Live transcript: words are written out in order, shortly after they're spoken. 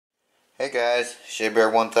Hey guys, Bear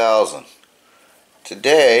 1000.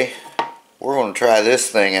 Today we're going to try this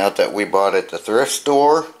thing out that we bought at the thrift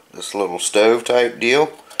store. This little stove type deal.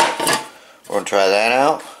 We're going to try that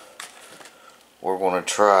out. We're going to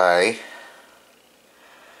try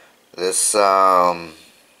this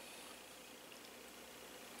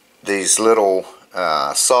these little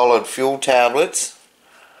solid fuel tablets.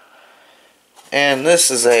 And this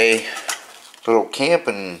is a little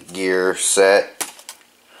camping gear set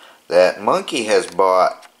that Monkey has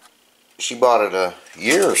bought. She bought it a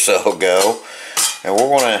year or so ago, and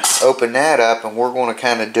we're going to open that up and we're going to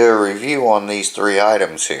kind of do a review on these three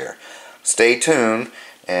items here. Stay tuned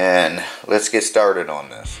and let's get started on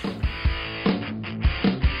this.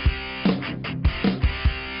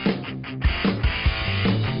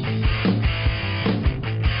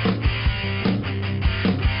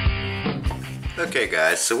 Okay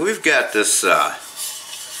guys, so we've got this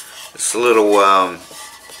this little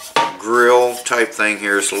grill type thing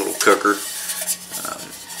here. It's a little cooker.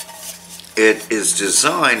 It is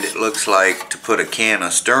designed, it looks like, to put a can of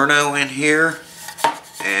sterno in here,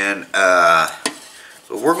 and but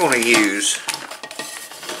we're going to use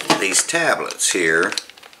these tablets here.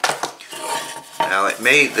 Now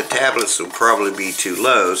the tablets will probably be too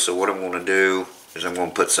low, so what I'm going to do is I'm going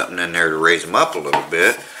to put something in there to raise them up a little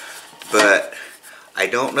bit. But I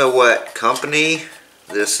don't know what company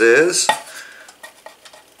this is,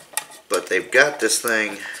 but they've got this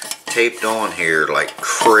thing taped on here like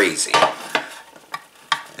crazy,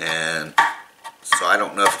 and so I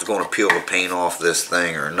don't know if it's going to peel the paint off this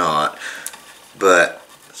thing or not. But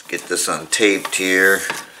let's get this untaped here.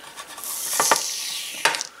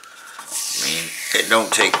 I mean, it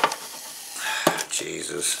don't take,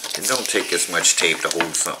 Jesus, it don't take this much tape to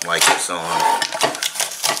hold something like this on.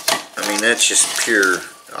 I mean, that's just pure,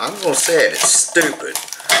 I'm going to say it, it's stupid.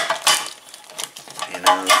 You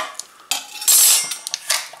know,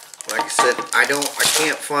 like I said, I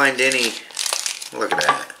can't find any, look at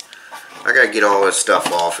that. I got to get all this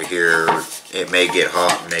stuff off of here. It may get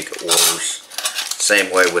hot and make it worse.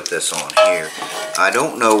 Same way with this on here. I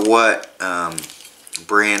don't know what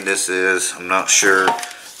brand this is. I'm not sure.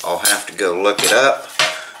 I'll have to go look it up.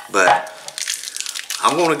 But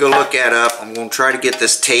I'm going to go look that up. I'm going to try to get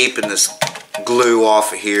this tape and this glue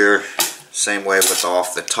off of here. Same way with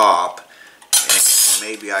off the top. And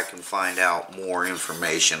maybe I can find out more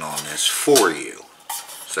information on this for you.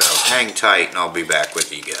 So hang tight and I'll be back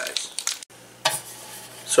with you guys.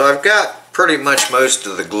 So I've got pretty much most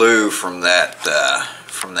of the glue from that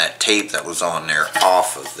tape that was on there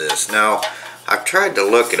off of this. Now I've tried to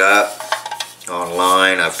look it up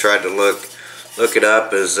online. I've tried to look it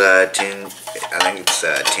up as I think it's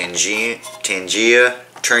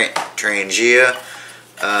Trangia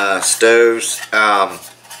stoves.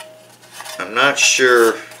 I'm not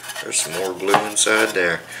sure. There's some more glue inside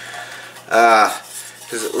there.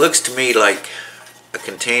 Because it looks to me like a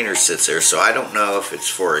container sits there, so I don't know if it's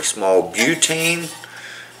for a small butane,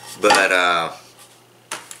 but I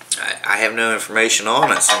have no information on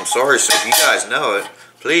it, so I'm sorry. So if you guys know it,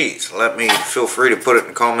 please feel free to put it in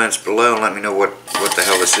the comments below and let me know what the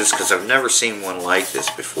hell this is, because I've never seen one like this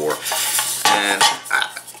before. And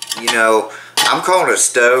you know, I'm calling it a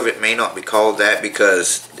stove. It may not be called that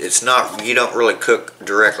because it's not, you don't really cook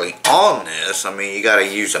directly on this. I mean, you got to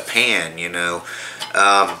use a pan, you know.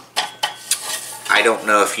 I don't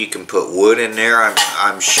know if you can put wood in there.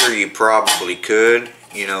 I'm sure you probably could,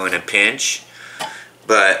 you know, in a pinch.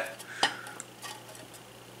 But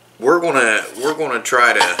we're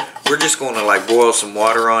just gonna like boil some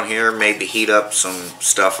water on here, maybe heat up some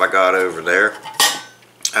stuff I got over there.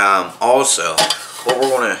 Also, what we're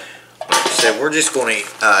gonna, like I said, we're just gonna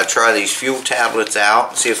try these fuel tablets out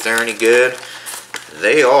and see if they're any good.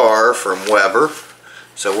 They are from Weber,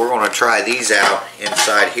 so we're gonna try these out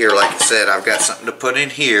inside here. Like I said, I've got something to put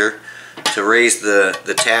in here to raise the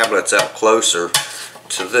tablets up closer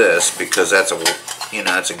to this, because that's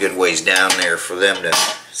a good ways down there for them to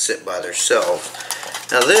sit by themselves.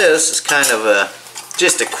 Now this is kind of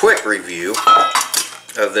just a quick review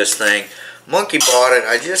of this thing. Monkey bought it.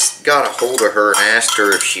 I just got a hold of her and asked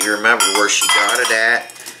her if she remembered where she got it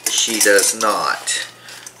at. She does not.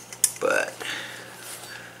 But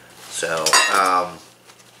so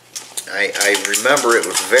I remember it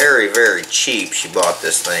was very, very cheap. She bought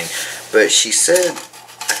this thing, but she said,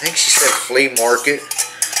 I think she said flea market.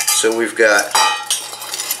 So we've got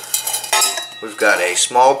a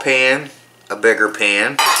small pan, a bigger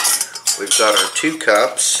pan. We've got our 2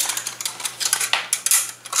 cups.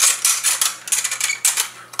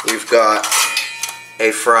 We've got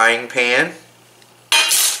a frying pan.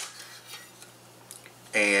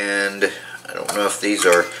 And I don't know if these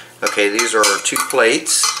are, okay, these are our 2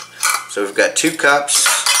 plates. So we've got 2 cups,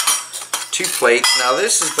 2 plates. Now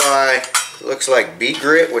this is by, looks like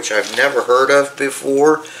BeGrit, which I've never heard of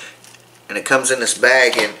before. And it comes in this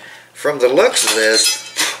bag, and from the looks of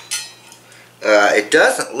this, it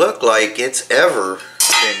doesn't look like it's ever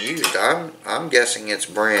been used. I'm guessing it's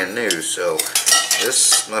brand new. So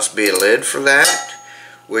this must be a lid for that,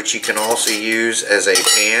 which you can also use as a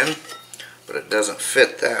pan, but it doesn't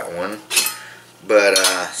fit that one. But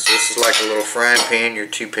so this is like a little frying pan. Your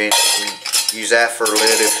 2 pans, you can use that for a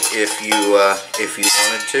lid if you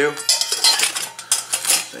wanted to.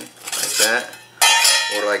 See, like that,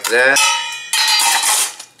 or like that.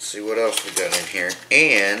 Let's see what else we got in here,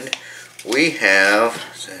 and we have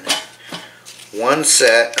 1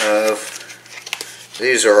 set of.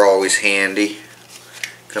 These are always handy.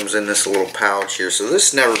 Comes in this little pouch here. So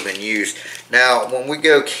this has never been used. Now when we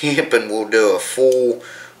go camping, we'll do a full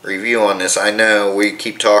review on this. I know we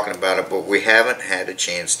keep talking about it, but we haven't had a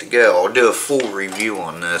chance to go. I'll do a full review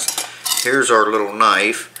on this. Here's our little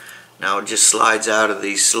knife. Now it just slides out of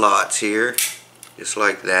these slots here, just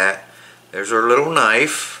like that. There's our little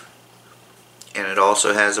knife, and it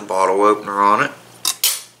also has a bottle opener on it.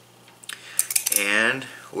 And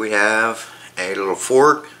we have a little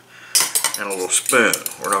fork and a little spoon.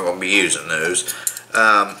 We're not going to be using those.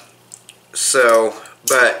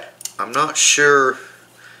 But I'm not sure.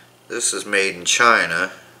 This is made in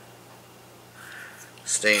China.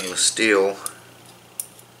 Stainless steel.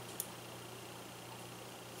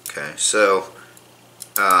 Okay, so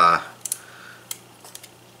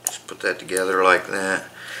just put that together like that.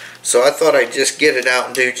 So I thought I'd just get it out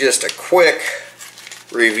and do just a quick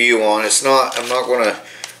review on it. I'm not going to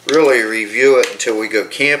really review it until we go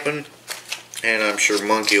camping. And I'm sure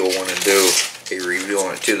Monkey will want to do a review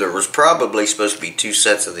on it too. There was probably supposed to be 2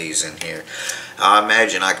 sets of these in here. I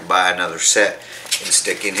imagine I could buy another set and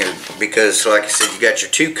stick in here, because like I said, you got your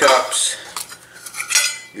 2 cups,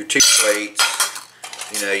 your 2 plates,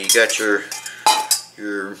 you know, you got your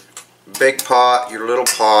big pot, your little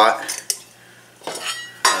pot.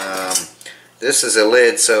 This is a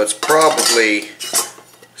lid, so it's probably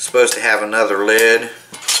supposed to have another lid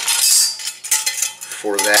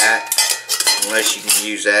for that. Unless you can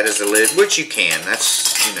use that as a lid, which you can.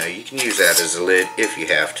 That's, you know, you can use that as a lid if you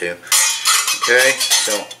have to. Okay,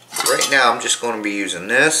 so right now I'm just going to be using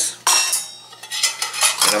this.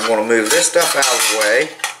 And I'm going to move this stuff out of the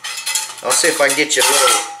way. I'll see if I can get you a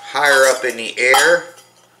little higher up in the air,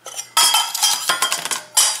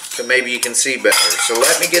 so maybe you can see better. So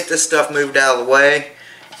let me get this stuff moved out of the way,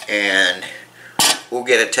 and we'll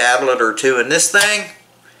get a tablet or 2 in this thing.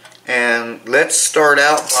 And let's start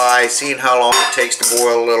out by seeing how long it takes to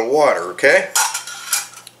boil a little water, okay?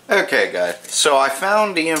 Okay guys, so I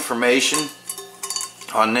found the information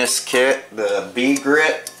on this kit, the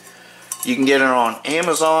BeGrit. You can get it on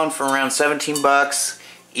Amazon for around 17 bucks,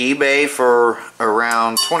 eBay for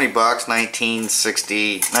around 20 bucks,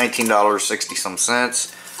 $19.60 some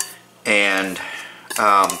cents. And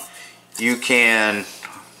you can,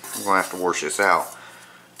 I'm gonna have to wash this out.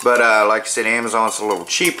 But like I said, Amazon's a little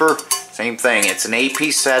cheaper. Same thing, it's an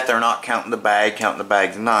 8-piece set. They're not counting the bag. Counting the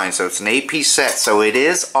bag's 9. So it's an 8-piece set. So it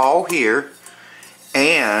is all here.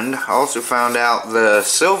 And I also found out the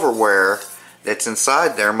silverware that's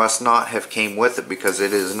inside there must not have came with it, because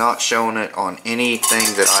it is not showing it on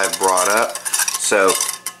anything that I've brought up. So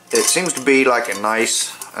it seems to be like a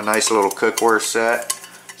nice little cookware set.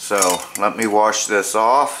 So let me wash this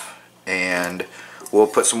off, and we'll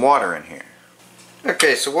put some water in here.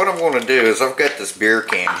 Okay, so what I'm going to do is, I've got this beer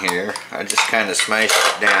can here. I just kind of smashed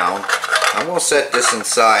it down. I'm going to set this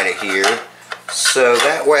inside of here, so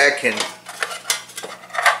that way I can,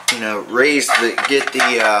 you know, get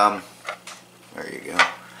the, there you go.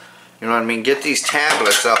 You know what I mean? Get these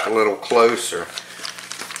tablets up a little closer.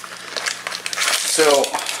 So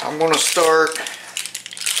I'm going to start.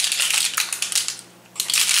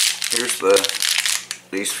 Here's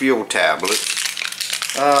these fuel tablets.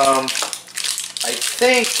 I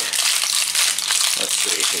think, let's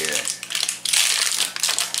see here.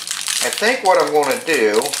 I think what I'm going to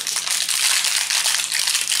do,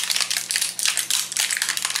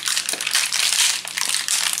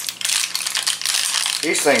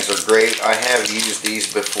 these things are great. I have used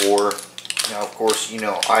these before. Now, of course, you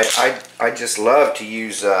know, I just love to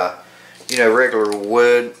use, you know, regular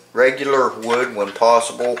wood when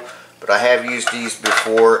possible. But I have used these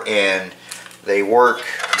before, and they work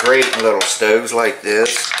great in little stoves like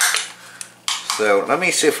this. So let me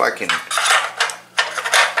see if I can.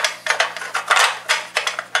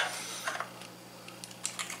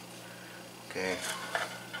 Okay.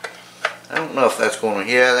 I don't don't know if that's going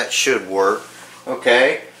to, yeah, that should work.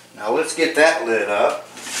 Okay, now let's get that lid up.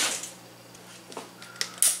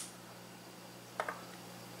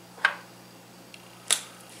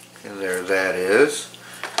 Okay, there that is.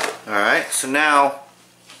 Alright, so now,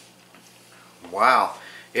 wow,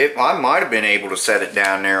 I might have been able to set it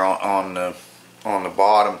down there on the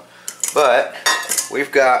bottom, but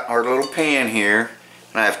we've got our little pan here,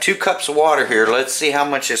 and I have 2 cups of water here. Let's see how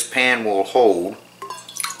much this pan will hold.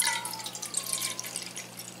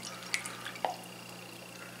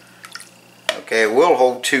 Okay, it will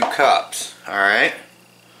hold 2 cups. Alright,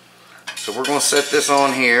 so we're going to set this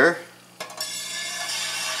on here,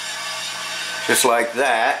 just like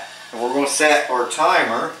that. And we're going to set our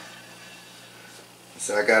timer.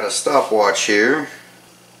 So I got a stopwatch here.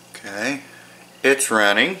 Okay, it's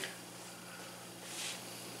running.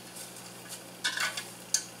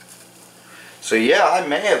 So yeah, I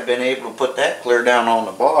may have been able to put that clear down on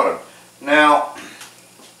the bottom. Now,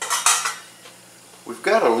 we've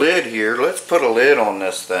got a lid here. Let's put a lid on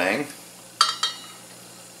this thing.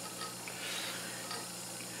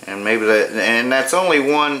 And maybe that, and that's only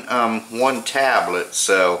one tablet,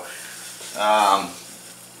 so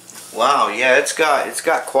wow, yeah, it's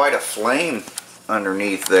got quite a flame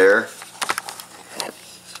underneath there,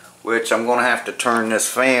 which I'm gonna have to turn this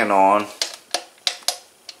fan on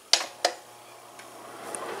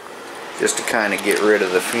just to kind of get rid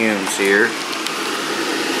of the fumes here.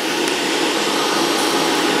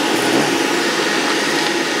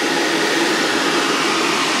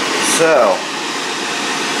 So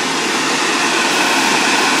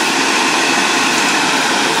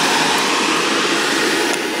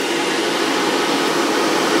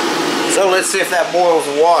let's see if that boils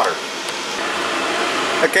the water.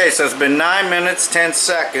 Okay, so it's been 9 minutes 10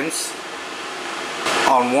 seconds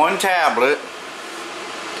on one tablet.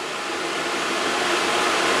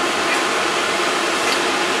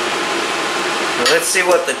 Now let's see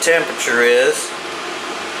what the temperature is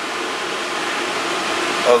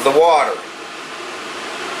of the water.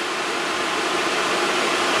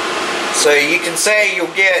 So you can say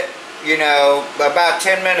you'll get, you know, about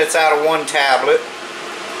 10 minutes out of one tablet.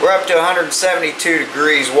 We're up to 172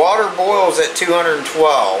 degrees. Water boils at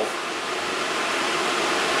 212.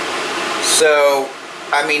 So,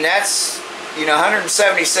 I mean, that's, you know,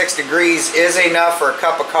 176 degrees is enough for a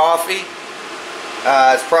cup of coffee.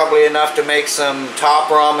 It's probably enough to make some top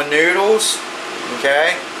ramen noodles.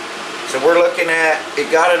 Okay? So we're looking at, it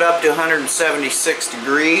got it up to 176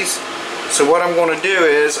 degrees. So what I'm going to do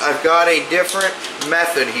is, I've got a different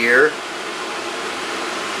method here.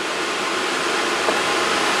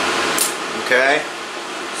 Okay,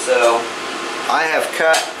 so I have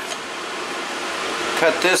cut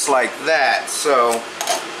this like that, so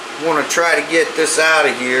I want to try to get this out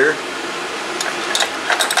of here.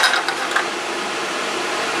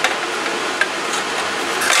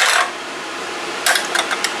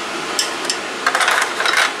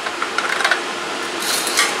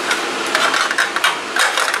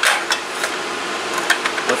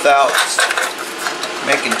 Without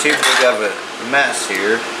making too big of a mess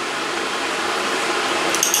here.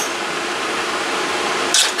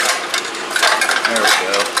 There we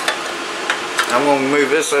go. I'm going to move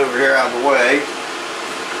this over here out of the way.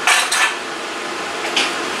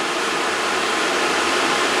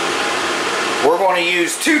 We're going to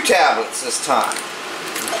use 2 tablets this time.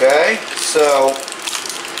 Okay, so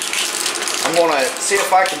I'm going to see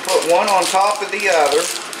if I can put one on top of the other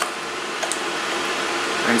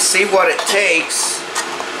and see what it takes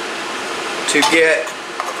to get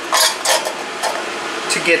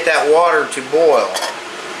that water to boil.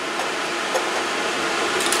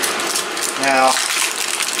 Now, of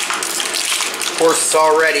course, it's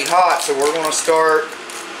already hot, so we're going to start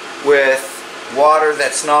with water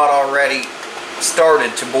that's not already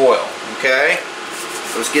started to boil. Okay?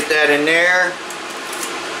 Let's get that in there.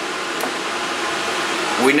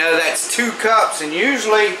 We know that's 2 cups, and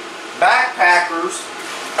usually backpackers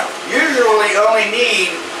usually only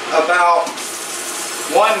need about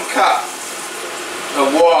 1 cup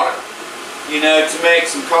of water, you know, to make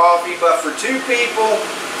some coffee. But for 2 people,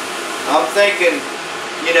 I'm thinking,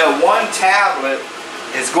 you know, 1 tablet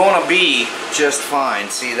is going to be just fine.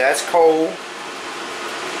 See, that's cold.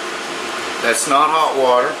 That's not hot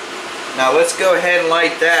water. Now let's go ahead and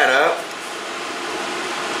light that up.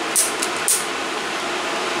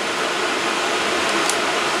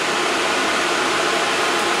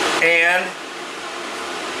 And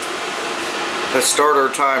let's start our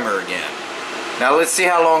timer again. Now let's see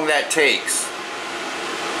how long that takes.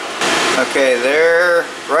 Okay, there,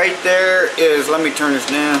 right there is, let me turn this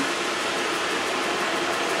down.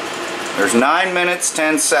 There's 9 minutes,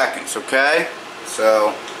 10 seconds, okay?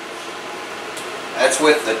 So, that's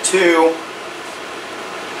with the 2.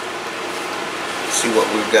 Let's see what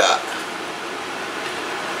we've got.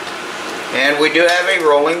 And we do have a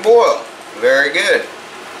rolling boil. Very good.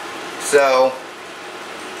 So,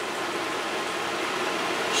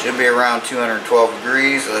 should be around 212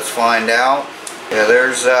 degrees. Let's find out. Yeah,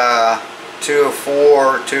 there's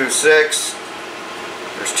 204, 206.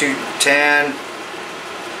 There's 210.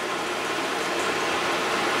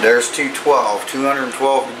 There's 212.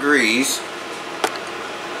 212 degrees.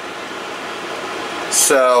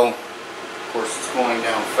 So, of course, it's going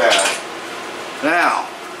down fast. Now,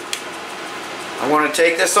 I want to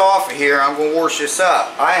take this off of here. I'm going to wash this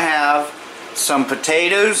up. I have some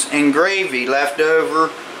potatoes and gravy left over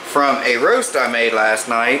from a roast I made last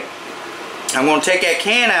night. I'm going to take that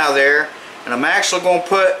can out of there, and I'm actually going to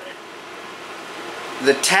put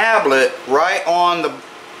the tablet right on the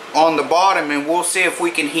bottom, and we'll see if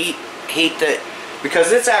we can heat the,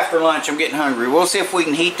 because it's after lunch, I'm getting hungry. We'll see if we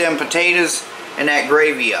can heat them potatoes and that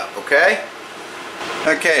gravy up, okay?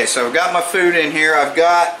 Okay, so I've got my food in here. I've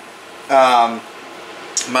got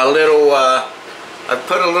my little, I've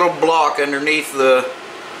put a little block underneath the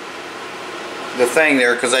thing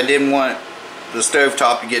there because I didn't want the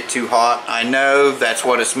stovetop to get too hot. I know that's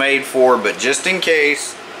what it's made for, but just in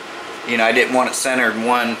case, you know, I didn't want it centered in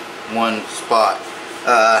one spot.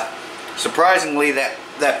 Surprisingly,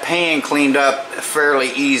 that pan cleaned up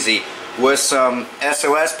fairly easy. With some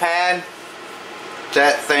SOS pad,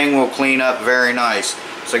 that thing will clean up very nice.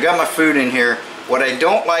 So I got my food in here. What I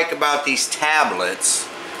don't like about these tablets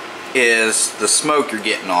is the smoke you're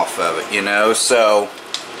getting off of it, you know. So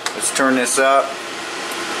let's turn this up.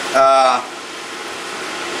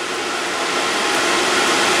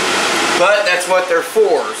 But that's what they're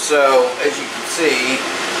for. So as you can see,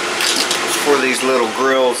 it's for these little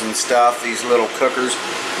grills and stuff, these little cookers.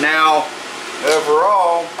 Now,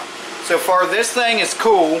 overall, so far this thing is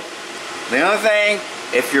cool. The only thing,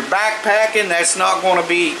 if you're backpacking, that's not going to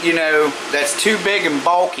be, you know, that's too big and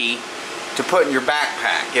bulky to put in your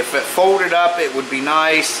backpack. If it folded up, it would be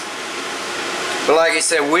nice. But like I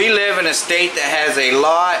said, we live in a state that has a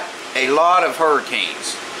lot of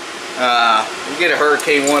hurricanes. We get a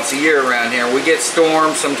hurricane once a year around here. We get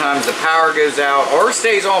storms. Sometimes the power goes out. Ours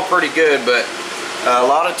stays on pretty good, but a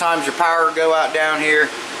lot of times your power will go out down here.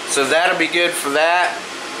 So that'll be good for that.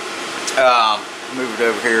 Move it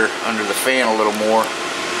over here under the fan a little more.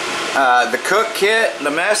 The cook kit,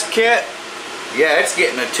 the mess kit, yeah, it's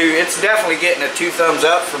definitely getting a 2 thumbs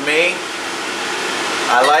up for me.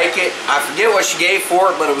 I like it. I forget what she gave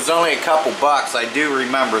for it, but it was only a couple bucks. I do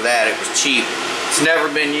remember that. It was cheap. It's never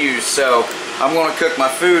been used, so I'm going to cook my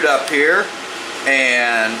food up here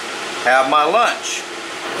and have my lunch.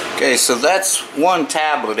 Okay, so that's one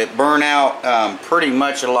tablet. It burned out pretty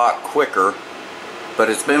much a lot quicker, but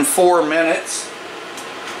it's been 4 minutes.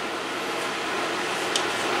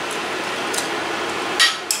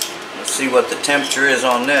 Let's see what the temperature is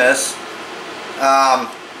on this.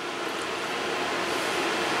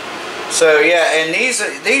 So yeah, and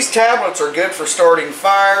these tablets are good for starting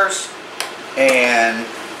fires and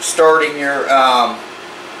starting your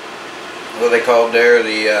what are they called there?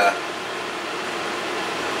 The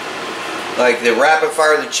like the rapid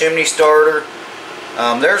fire, the chimney starter.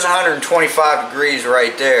 There's 125 degrees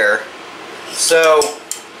right there. So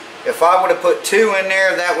if I would have put 2 in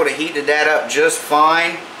there, that would have heated that up just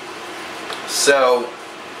fine. So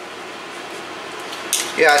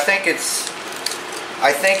yeah, I think it's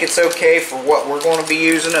okay for what we're going to be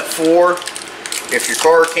using it for. If you're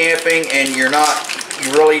car camping and you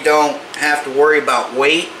really don't have to worry about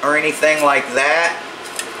weight or anything like that,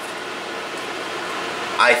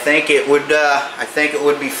 I think it would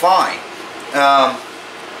be fine.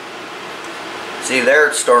 See, there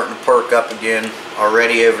it's starting to perk up again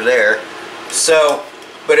already over there. So,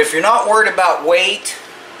 but if you're not worried about weight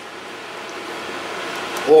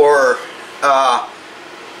or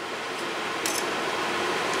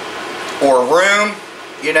room,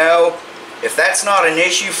 you know, if that's not an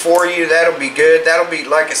issue for you, that'll be good. That'll be,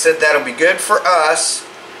 like I said, that'll be good for us.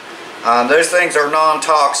 Those things are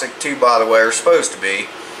non-toxic too, by the way, or supposed to be.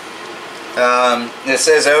 It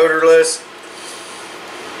says odorless.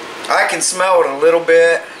 I can smell it a little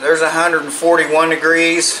bit. There's 141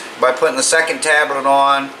 degrees by putting the second tablet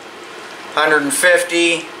on.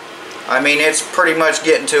 150. I mean, it's pretty much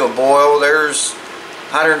getting to a boil. There's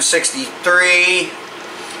 163.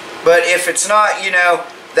 But if it's not, you know,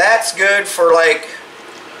 that's good for, like,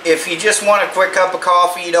 if you just want a quick cup of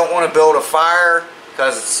coffee, you don't want to build a fire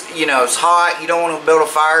because it's, you know, it's hot. You don't want to build a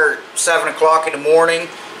fire at 7 o'clock in the morning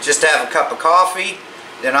just to have a cup of coffee.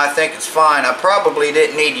 then I think it's fine. I probably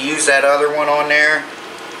didn't need to use that other one on there,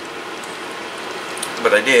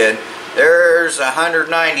 but I did. There's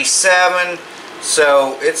 197,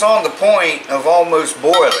 so it's on the point of almost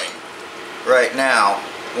boiling right now.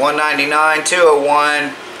 199,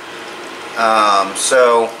 201.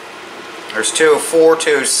 So there's 204,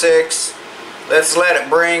 206. Let's let it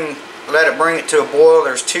bring it to a boil.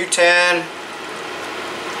 There's 210.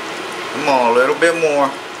 Come on, a little bit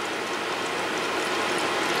more.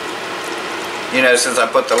 You know, since I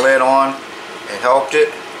put the lid on, it helped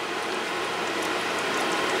it.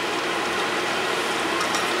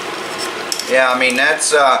 Yeah, I mean,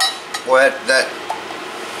 that's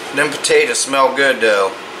them potatoes smell good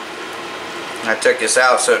though. I took this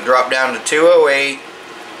out, so it dropped down to 208.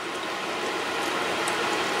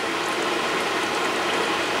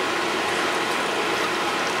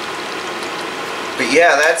 But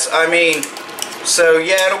yeah, I mean, so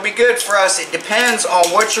yeah, it'll be good for us. It depends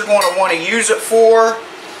on what you're going to want to use it for.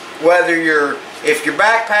 Whether if you're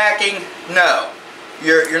backpacking, no,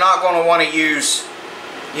 you're not going to want to use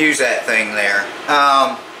that thing there.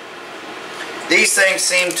 These things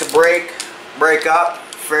seem to break up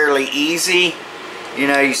fairly easy. You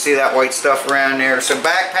know, you see that white stuff around there. So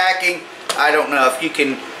backpacking, I don't know if you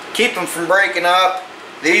can keep them from breaking up.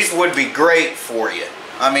 These would be great for you.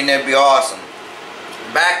 I mean, they'd be awesome.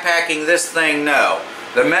 Backpacking this thing, no.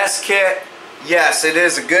 The mess kit, yes, it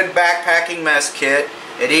is a good backpacking mess kit.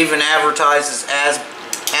 It even advertises as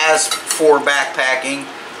for backpacking.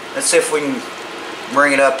 Let's see if we can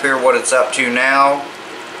bring it up here, what it's up to now.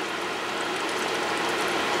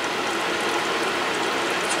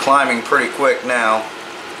 It's climbing pretty quick now.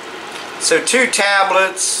 So 2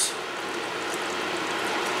 tablets.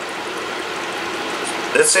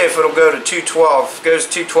 Let's see if it'll go to 212. If it goes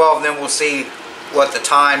to 212, then we'll see what the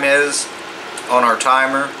time is on our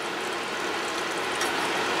timer.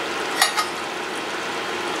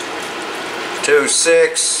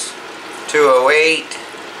 (206), 208,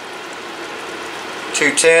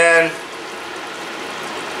 210.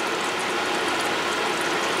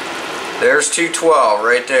 There's 212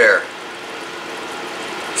 right there.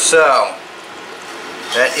 So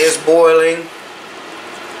that is boiling.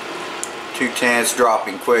 210 is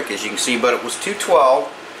dropping quick, as you can see, but it was 212,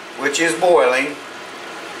 which is boiling.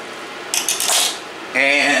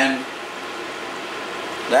 And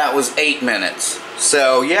that was 8 minutes.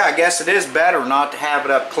 So yeah, I guess it is better not to have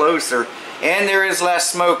it up closer, and there is less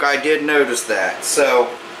smoke. I did notice that. So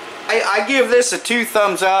I give this a 2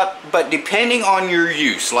 thumbs up, but depending on your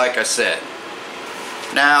use, like I said.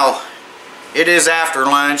 Now it is after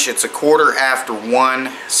lunch. It's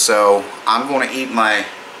 1:15, so I'm going to eat my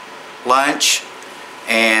lunch,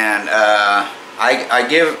 and I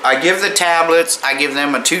give the tablets, I give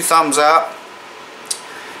them a 2 thumbs up.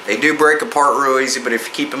 They do break apart real easy, but if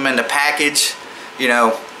you keep them in the package, you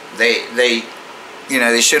know, they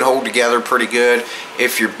should hold together pretty good.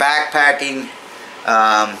 If you're backpacking,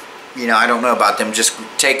 you know, I don't know about them, just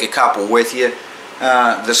take a couple with you.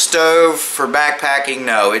 The stove for backpacking,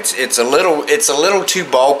 no, it's a little too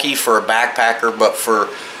bulky for a backpacker, but for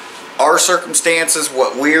our circumstances,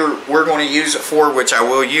 what we're going to use it for, which I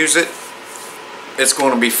will use it, it's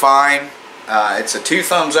going to be fine. It's a 2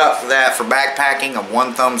 thumbs up for that. For backpacking, a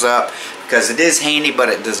 1 thumbs up, because it is handy, but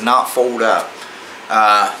it does not fold up.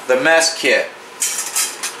 The mess kit,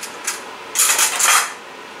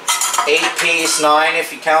 8-piece, 9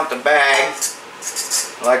 if you count the bag.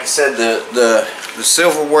 Like I said, the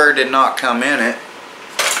silverware did not come in it,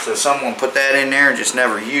 so someone put that in there and just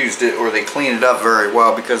never used it, or they cleaned it up very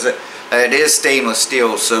well, because it is stainless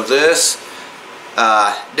steel. So this,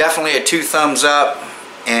 definitely a 2 thumbs up,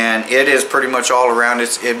 and it is pretty much all around.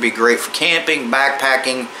 It'd be great for camping,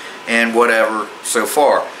 backpacking, and whatever so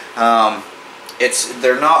far.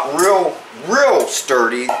 They're not real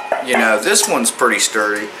sturdy. You know, this one's pretty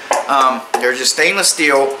sturdy. They're just stainless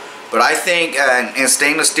steel, but I think and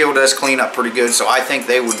stainless steel does clean up pretty good, so I think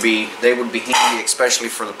they would be handy, especially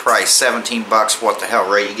for the price. 17 bucks, what the hell,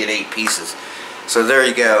 right? You get 8 pieces. So there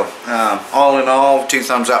you go. All in all, 2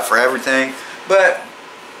 thumbs up for everything. But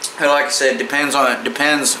like I said, depends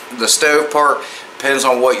the stove part depends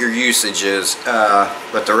on what your usage is,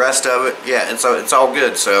 but the rest of it, yeah, it's all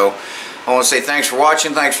good. So I want to say thanks for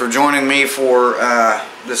watching. Thanks for joining me for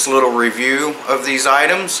this little review of these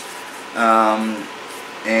items,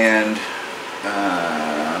 and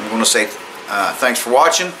I'm going to say thanks for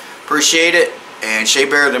watching. Appreciate it. And Shea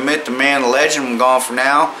Bear, the myth, the man, the legend, I'm gone for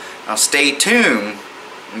now. Now stay tuned,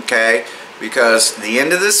 okay, because at the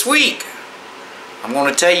end of this week I'm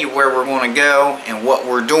going to tell you where we're going to go and what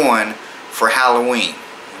we're doing for Halloween,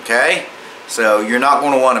 okay? So you're not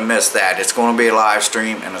going to want to miss that. It's going to be a live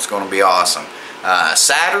stream and it's going to be awesome.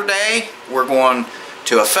 Saturday, we're going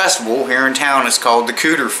to a festival here in town. It's called the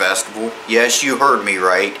Cooter Festival. Yes, you heard me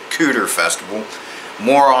right. Cooter Festival.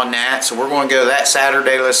 More on that. So we're going to go that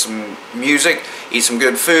Saturday, listen to some music, eat some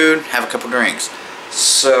good food, have a couple drinks.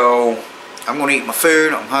 So I'm going to eat my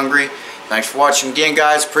food. I'm hungry. Thanks for watching again,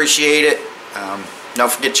 guys. Appreciate it.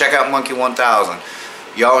 Don't forget to check out Monkey 1000.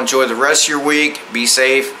 Y'all enjoy the rest of your week. Be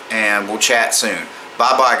safe, and we'll chat soon.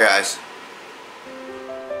 Bye-bye, guys.